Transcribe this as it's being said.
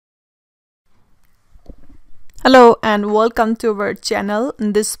Hello and welcome to our channel.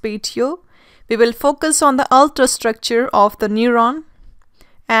 In this video, we will focus on the ultrastructure of the neuron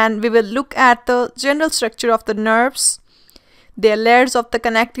and we will look at the general structure of the nerves, their layers of the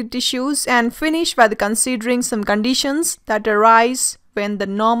connective tissues, and finish by considering some conditions that arise when the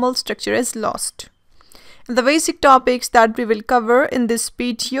normal structure is lost. And the basic topics that we will cover in this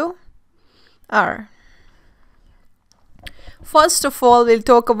video are: first of all, we'll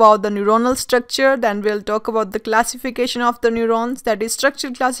talk about the neuronal structure, then we'll talk about the classification of the neurons, that is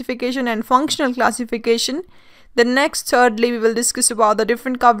structural classification and functional classification. Then next, thirdly, we will discuss about the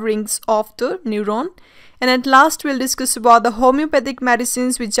different coverings of the neuron. And at last, we'll discuss about the homeopathic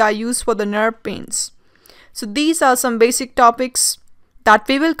medicines which are used for the nerve pains. So these are some basic topics that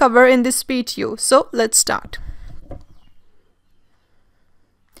we will cover in this video. So let's start.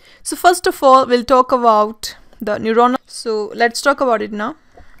 So first of all, we'll talk about the neuronal. So let's talk about it now.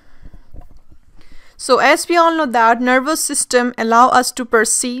 So as we all know that nervous system allow us to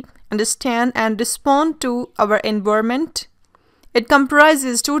perceive, understand and respond to our environment. It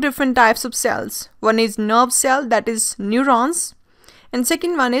comprises two different types of cells. One is nerve cell, that is neurons, and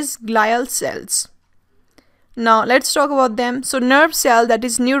second one is glial cells. Now let's talk about them. So nerve cell, that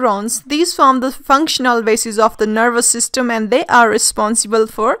is neurons, these form the functional basis of the nervous system and they are responsible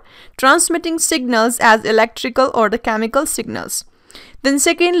for transmitting signals as electrical or the chemical signals. Then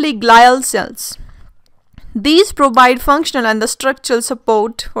secondly, glial cells. These provide functional and the structural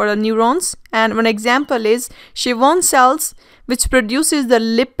support for the neurons, and one example is Schwann cells, which produces the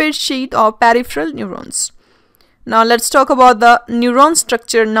lipid sheath or peripheral neurons. Now let's talk about the neuron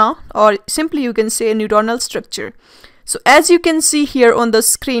structure now, or simply you can say neuronal structure. So as you can see here on the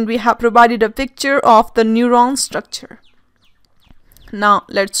screen, we have provided a picture of the neuron structure. Now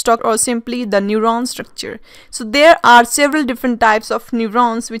let's talk about simply the neuron structure. So there are several different types of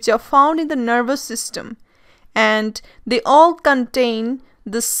neurons which are found in the nervous system, and they all contain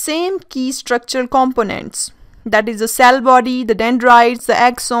the same key structural components, that is the cell body, the dendrites, the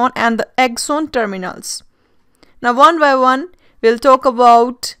axon and the axon terminals. Now one by one, we'll talk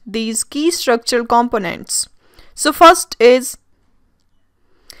about these key structural components. So first is,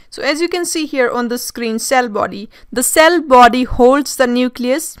 so as you can see here on the screen, cell body. The cell body holds the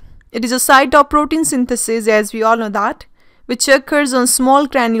nucleus. It is a site of protein synthesis, as we all know that, which occurs on small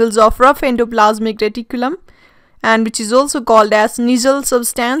granules of rough endoplasmic reticulum and which is also called as Nissl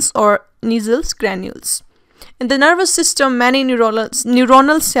substance or Nissl granules. In the nervous system, many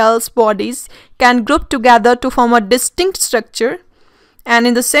neuronal cells bodies can group together to form a distinct structure, and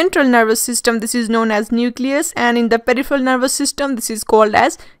in the central nervous system this is known as nucleus, and in the peripheral nervous system this is called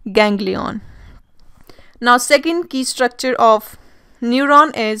as ganglion. Now second key structure of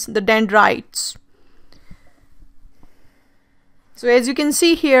neuron is the dendrites. So as you can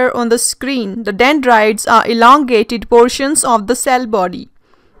see here on the screen, the dendrites are elongated portions of the cell body.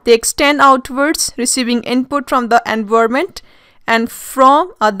 They extend outwards, receiving input from the environment and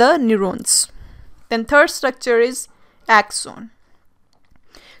from other neurons. Then third structure is axon.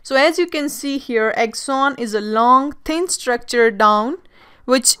 So as you can see here, axon is a long, thin structure down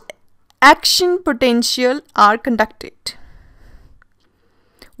which action potential are conducted.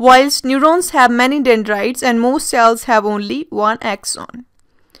 Whilst neurons have many dendrites and most cells have only one axon.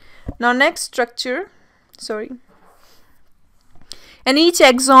 Now next structure, and each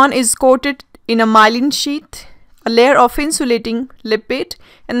axon is coated in a myelin sheath, a layer of insulating lipid,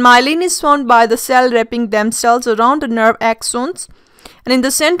 and myelin is formed by the cell wrapping themselves around the nerve axons. And in the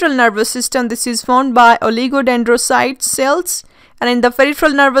central nervous system, this is formed by oligodendrocyte cells, and in the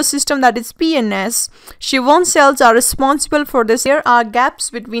peripheral nervous system, that is PNS, Schwann cells are responsible for this. There are gaps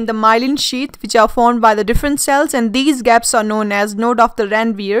between the myelin sheath which are formed by the different cells, and these gaps are known as node of the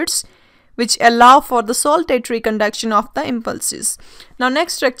Ranvier's, which allow for the saltatory conduction of the impulses. Now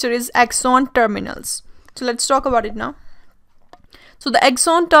next structure is axon terminals. So let's talk about it now. So the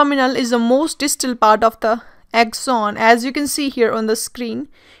axon terminal is the most distal part of the axon. As you can see here on the screen,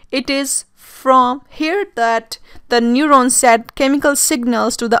 it is from here that the neurons send chemical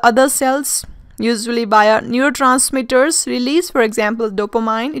signals to the other cells, usually via neurotransmitters released, for example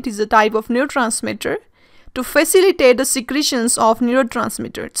dopamine. It is a type of neurotransmitter, to facilitate the secretions of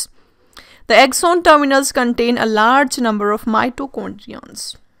neurotransmitters. The axon terminals contain a large number of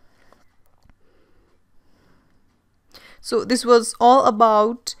mitochondrions. So this was all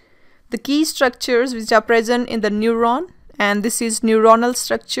about the key structures which are present in the neuron, and this is neuronal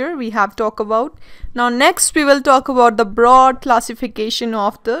structure we have talked about. Now next we will talk about the broad classification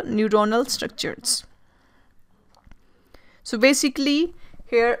of the neuronal structures. So basically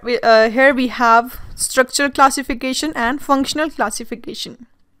here we have structural classification and functional classification.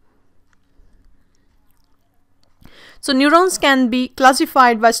 So neurons can be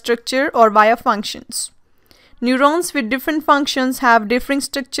classified by structure or via functions. Neurons with different functions have different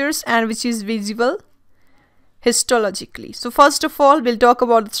structures and which is visible histologically. So first of all, we'll talk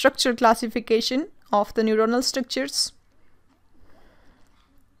about the structural classification of the neuronal structures.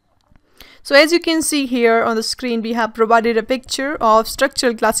 So as you can see here on the screen, we have provided a picture of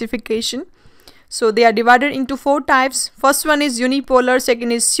structural classification. So they are divided into 4 types. First one is unipolar,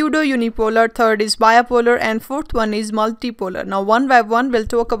 second is pseudo-unipolar, third is bipolar, and fourth one is multipolar. Now one by one we'll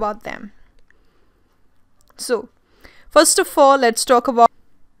talk about them. So first of all, we'll talk about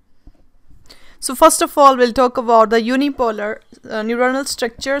the unipolar neuronal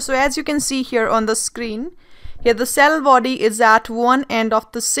structure. So as you can see here on the screen, here the cell body is at one end of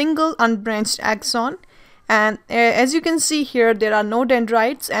the single unbranched axon. And as you can see here, there are no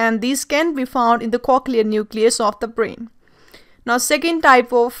dendrites, and these can be found in the cochlear nucleus of the brain. Now second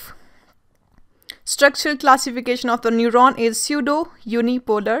type of structural classification of the neuron is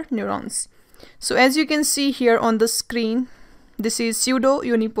pseudo-unipolar neurons. So as you can see here on the screen, this is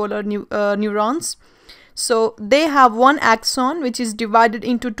pseudo-unipolar neurons. So they have one axon which is divided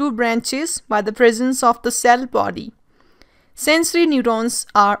into 2 branches by the presence of the cell body. Sensory neurons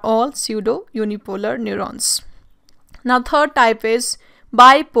are all pseudo-unipolar neurons. Now third type is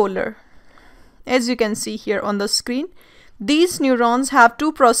bipolar. As you can see here on the screen, these neurons have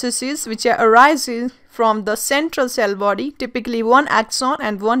 2 processes which are arising from the central cell body, typically one axon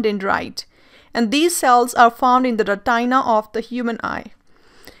and one dendrite. And these cells are found in the retina of the human eye.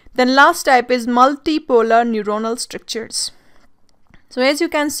 Then last type is multipolar neuronal structures. So as you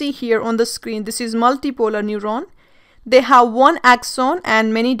can see here on the screen, this is multipolar neuron. They have one axon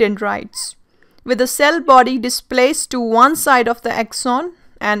and many dendrites, with the cell body displaced to one side of the axon,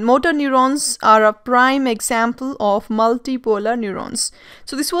 and motor neurons are a prime example of multipolar neurons.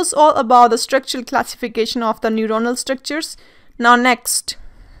 So this was all about the structural classification of the neuronal structures. Now next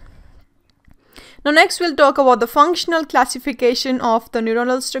we'll talk about the functional classification of the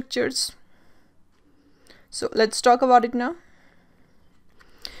neuronal structures. So let's talk about it now.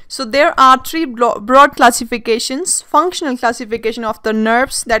 So there are 3 broad classifications. Functional classification of the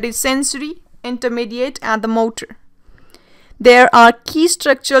nerves, that is sensory, intermediate, and the motor. There are key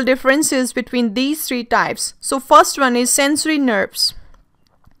structural differences between these 3 types. So first one is sensory nerves.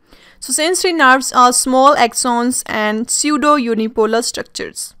 So sensory nerves are small axons and pseudo-unipolar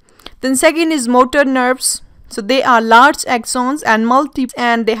structures. Then second is motor nerves. So they are large axons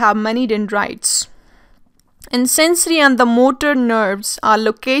and they have many dendrites. And sensory and the motor nerves are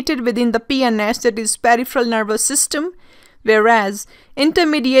located within the PNS, that is peripheral nervous system, whereas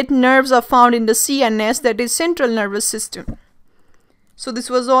intermediate nerves are found in the CNS, that is central nervous system. So this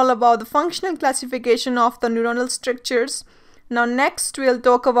was all about the functional classification of the neuronal structures. Now next we'll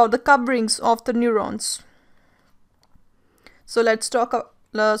talk about the coverings of the neurons. So let's talk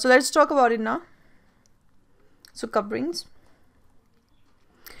about it now. So coverings.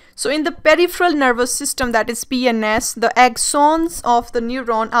 So in the peripheral nervous system, that is PNS, the axons of the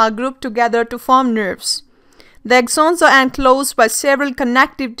neuron are grouped together to form nerves. The axons are enclosed by several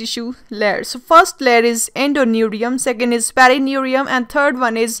connective tissue layers. So first layer is endoneurium, second is perineurium, and third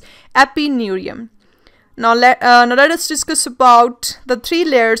one is epineurium. Now let us discuss about the 3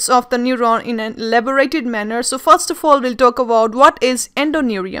 layers of the neuron in an elaborated manner. So first of all, we'll talk about what is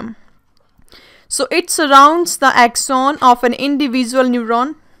endoneurium. So it surrounds the axon of an individual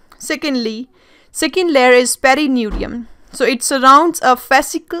neuron. Second layer is perineurium. So it surrounds a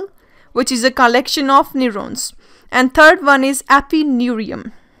fascicle, which is a collection of neurons. And third one is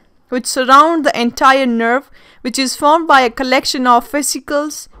epineurium, which surround the entire nerve, which is formed by a collection of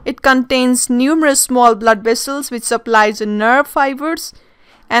fascicles. It contains numerous small blood vessels which supplies the nerve fibers.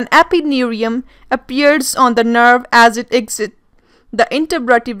 And epineurium appears on the nerve as it exits the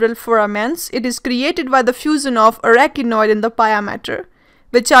intervertebral foramens. It is created by the fusion of arachnoid and the pia mater,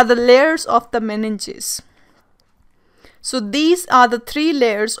 which are the layers of the meninges. So these are the 3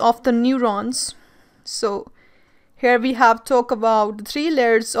 layers of the neurons. So here we have talked about 3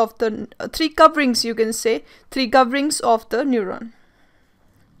 layers of the 3 coverings, you can say 3 coverings of the neuron.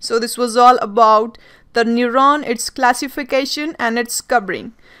 So this was all about the neuron, its classification and its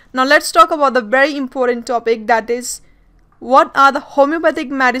covering. Now let's talk about the very important topic, that is what are the homeopathic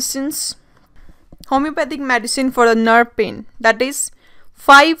medicines? Homeopathic medicine for the nerve pain, that is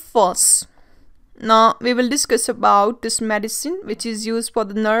 5-PHOS. Now we will discuss about this medicine which is used for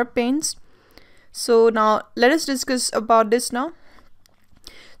the nerve pains. So now let us discuss about this now.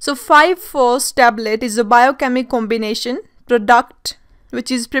 So 5-PHOS tablet is a biochemical combination product which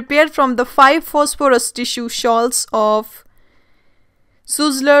is prepared from the 5 phosphorus tissue shoals of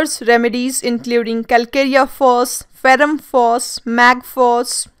Suzzler's remedies including Calcaria Phos, Ferrum Phos, Mag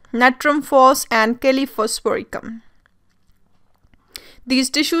Phos, Natrum Phos, and Phosphoricum. These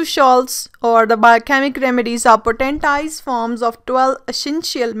tissue salts or the biochemic remedies are potentized forms of 12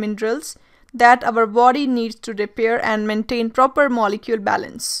 essential minerals that our body needs to repair and maintain proper molecule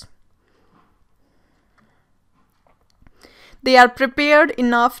balance. They are prepared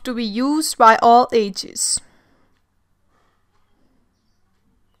enough to be used by all ages.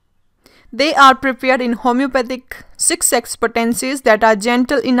 They are prepared in homeopathic 6x potencies that are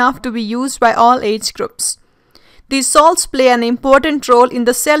gentle enough to be used by all age groups. These salts play an important role in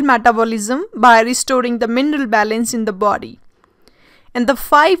the cell metabolism by restoring the mineral balance in the body. And the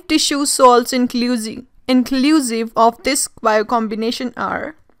 5 tissue salts inclusive of this biocombination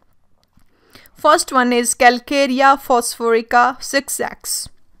are: first one is Calcaria Phosphorica 6x.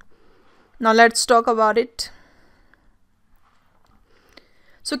 Now let's talk about it.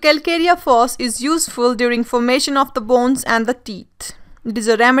 So Calcaria Phos is useful during formation of the bones and the teeth. It is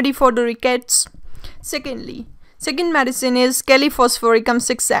a remedy for the rickets. Second medicine is Phosphoricum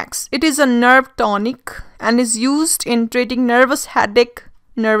 6x. It is a nerve tonic and is used in treating nervous headache,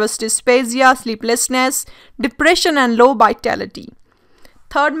 nervous dysphagia, sleeplessness, depression, and low vitality.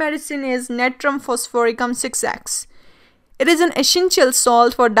 Third medicine is Natrum Phosphoricum 6x. It is an essential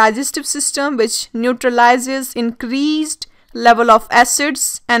salt for digestive system which neutralizes increased level of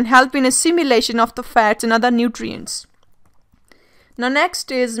acids and help in assimilation of the fats and other nutrients. Now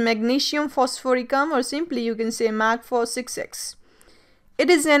next is Magnesium Phosphoricum, or simply you can say Mag Phos 6x. It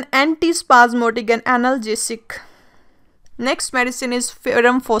is an antispasmodic and analgesic. Next medicine is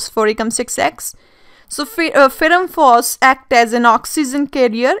Ferrum Phosphoricum 6x. So Ferrum Phos act as an oxygen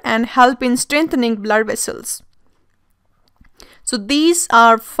carrier and help in strengthening blood vessels. So these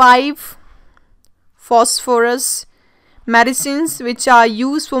are 5 phosphorus medicines which are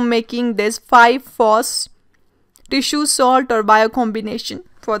used for making this 5-phos tissue salt or biocombination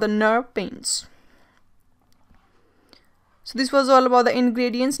for the nerve pains. So this was all about the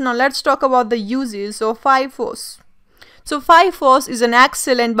ingredients. Now let's talk about the uses of 5-phos. So 5-phos is an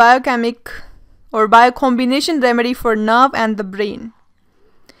excellent biochemic or biocombination remedy for nerve and the brain.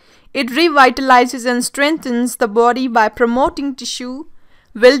 It revitalizes and strengthens the body by promoting tissue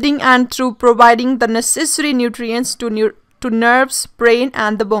building and through providing the necessary nutrients to nerves, brain,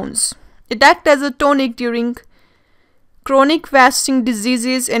 and the bones. It acts as a tonic during chronic wasting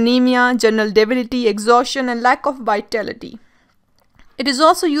diseases, anemia, general debility, exhaustion, and lack of vitality. It is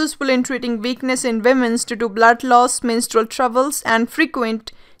also useful in treating weakness in women due to blood loss, menstrual troubles, and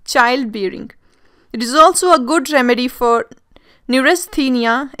frequent childbearing. It is also a good remedy for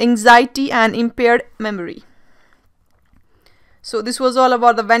neurasthenia, anxiety, and impaired memory. So this was all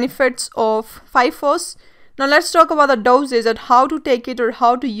about the benefits of 5-phos. Now let's talk about the dosage and how to take it or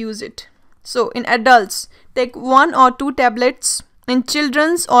how to use it. So in adults, take 1 or 2 tablets. In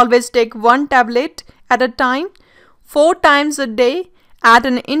children, always take 1 tablet at a time, 4 times a day at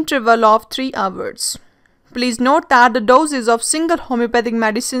an interval of 3 hours. Please note that the doses of single homeopathic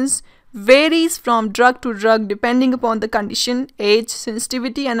medicines varies from drug to drug depending upon the condition, age,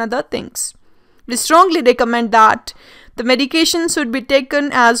 sensitivity, and other things. We strongly recommend that the medication should be taken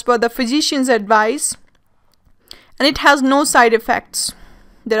as per the physician's advice, and it has no side effects.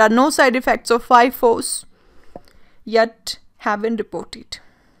 There are no side effects of 5-phos yet have been reported.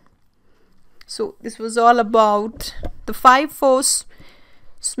 So this was all about the 5-phos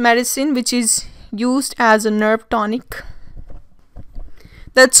medicine which is used as a nerve tonic.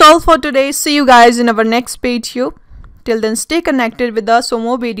 That's all for today. See you guys in our next video. Till then, stay connected with us for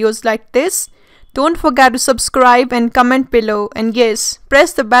more videos like this. Don't forget to subscribe and comment below, and yes,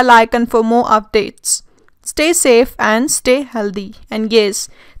 press the bell icon for more updates. Stay safe and stay healthy, and yes,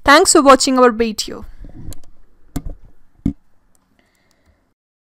 thanks for watching our video.